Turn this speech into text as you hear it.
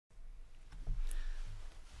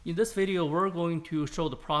In this video, we're going to show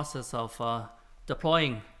the process of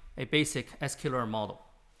deploying a basic Sklearn model.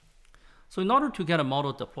 So in order to get a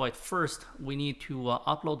model deployed, first we need to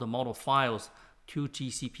upload the model files to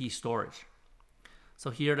GCP storage. So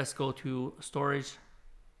here, let's go to storage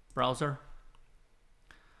browser.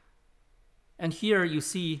 And here you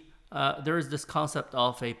see there is this concept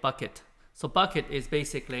of a bucket. So bucket is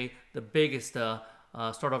basically the biggest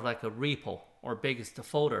sort of like a repo or biggest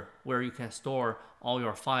folder where you can store all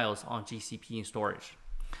your files on GCP in storage.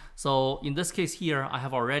 So in this case here, I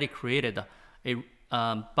have already created a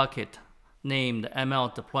bucket named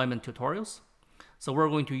ML deployment tutorials. So we're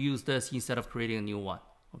going to use this instead of creating a new one.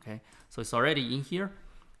 Okay, so it's already in here.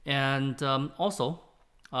 And also,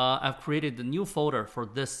 I've created a new folder for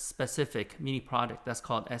this specific mini project that's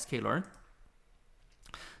called Sklearn.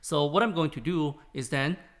 So what I'm going to do is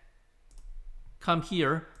then come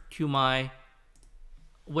here to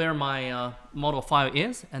where my model file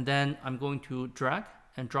is, and then I'm going to drag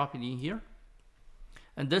and drop it in here.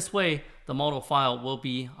 And this way, the model file will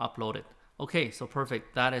be uploaded. Okay, so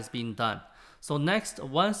perfect, that has been done. So next,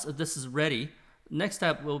 once this is ready, next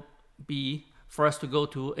step will be for us to go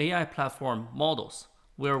to AI Platform Models,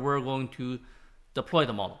 where we're going to deploy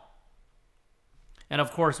the model. And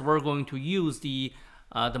of course, we're going to use the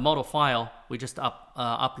model file we just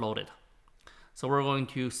uploaded. So we're going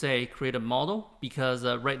to say create a model because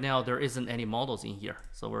right now there isn't any models in here.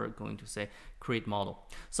 So we're going to say create model.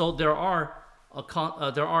 So there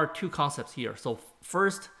are two concepts here. So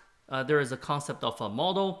first, there is a concept of a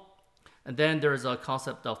model, and then there is a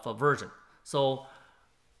concept of a version. So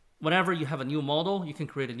whenever you have a new model, you can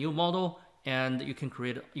create a new model, and you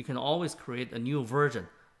can always create a new version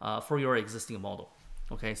for your existing model.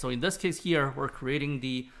 Okay, so in this case here, we're creating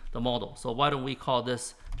the model. So why don't we call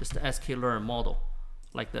this just the Sklearn model,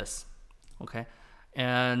 like this, okay?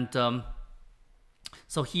 And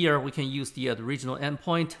so here we can use the regional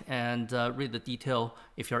endpoint and read the detail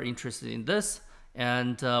if you're interested in this.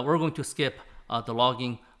 And we're going to skip the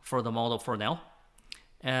logging for the model for now.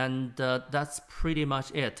 And that's pretty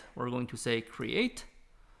much it. We're going to say create.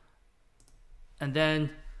 And then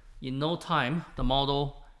in no time, the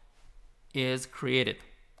model is created.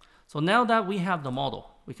 So now that we have the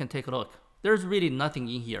model, we can take a look. There's really nothing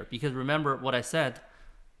in here because remember what I said,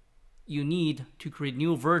 you need to create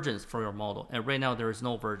new versions for your model. And right now there is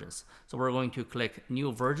no versions. So we're going to click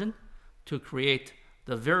new version to create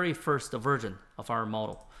the very first version of our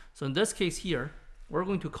model. So in this case here, we're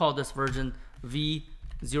going to call this version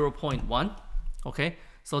v0.1. Okay,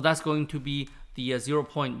 so that's going to be the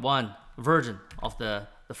 0.1 version of the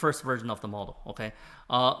first version of the model. Okay,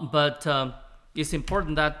 but it's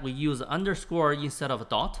important that we use underscore instead of a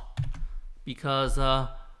dot because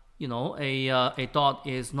you know, a dot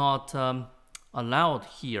is not allowed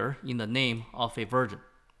here in the name of a version.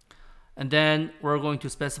 And then we're going to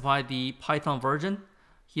specify the Python version.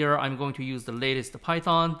 Here I'm going to use the latest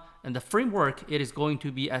Python, and the framework, it is going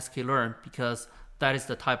to be Sklearn because that is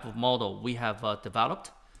the type of model we have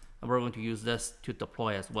developed, and we're going to use this to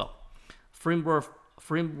deploy as well.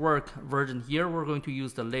 Framework version here, we're going to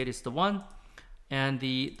use the latest one, and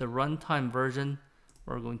the runtime version,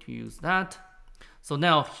 we're going to use that. So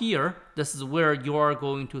now here, this is where you are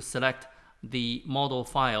going to select the model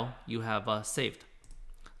file you have saved.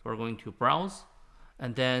 So we're going to browse,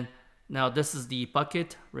 and then now this is the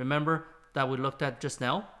bucket, remember, that we looked at just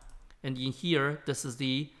now. And in here, this is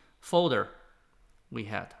the folder we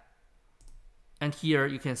had. And here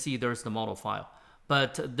you can see there's the model file.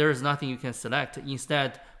 But there's nothing you can select.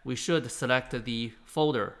 Instead, we should select the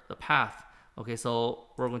folder, the path. Okay, so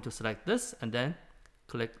we're going to select this and then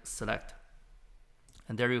click select.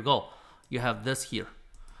 And there you go. You have this here.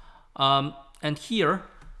 And here,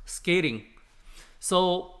 scaling.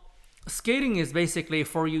 So scaling is basically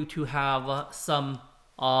for you to have some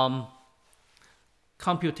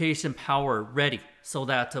computation power ready so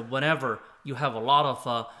that whenever you have a lot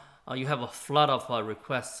of you have a flood of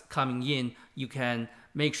requests coming in, you can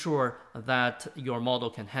make sure that your model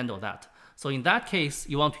can handle that. So in that case,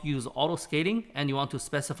 you want to use auto scaling, and you want to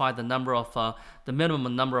specify the number of the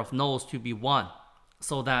minimum number of nodes to be 1,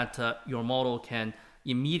 so that your model can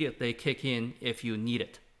immediately kick in if you need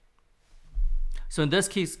it. So in this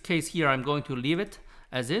case here, I'm going to leave it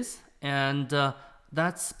as is, and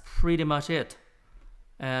that's pretty much it.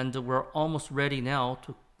 And we're almost ready now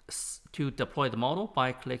to deploy the model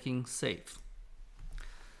by clicking save.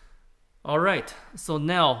 All right, so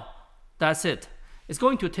now that's it. It's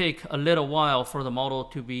going to take a little while for the model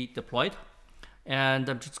to be deployed, and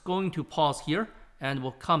I'm just going to pause here and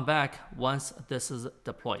we'll come back once this is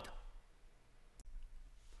deployed.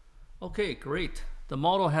 Okay, great. The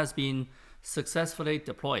model has been successfully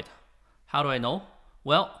deployed. How do I know?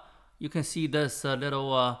 Well, you can see this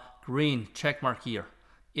little green check mark here.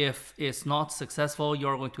 If it's not successful,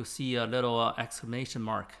 you're going to see a little exclamation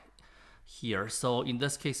mark here. So in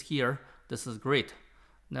this case here, this is great.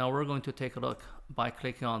 Now we're going to take a look by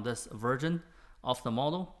clicking on this version of the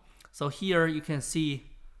model. So here you can see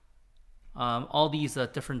all these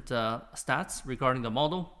different stats regarding the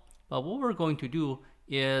model. But what we're going to do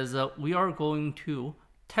is we are going to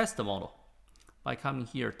test the model by coming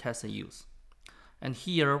here, test and use. And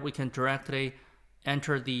here we can directly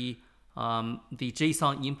enter the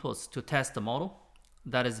JSON inputs to test the model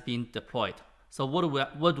that is being deployed. So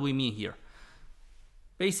what do we mean here?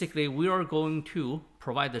 Basically, we are going to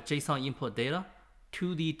provide the JSON input data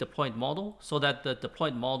to the deployed model so that the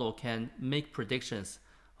deployed model can make predictions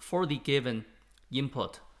for the given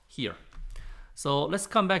input here. So let's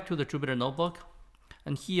come back to the Jupyter Notebook.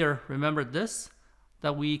 And here, remember this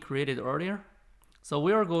that we created earlier. So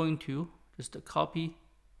we are going to just copy,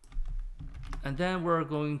 and then we're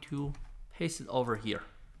going to paste it over here.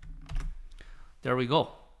 There we go.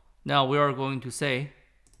 Now we are going to say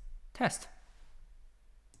test.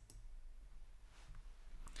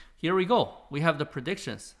 Here we go. We have the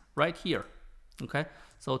predictions right here. Okay,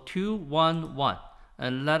 so 2, 1, 1.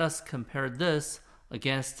 And let us compare this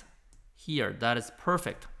against here. That is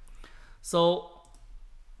perfect. So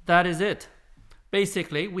that is it.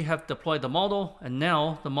 Basically, we have deployed the model, and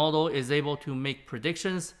now the model is able to make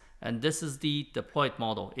predictions, and this is the deployed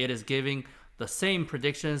model. It is giving the same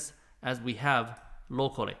predictions as we have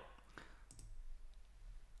locally.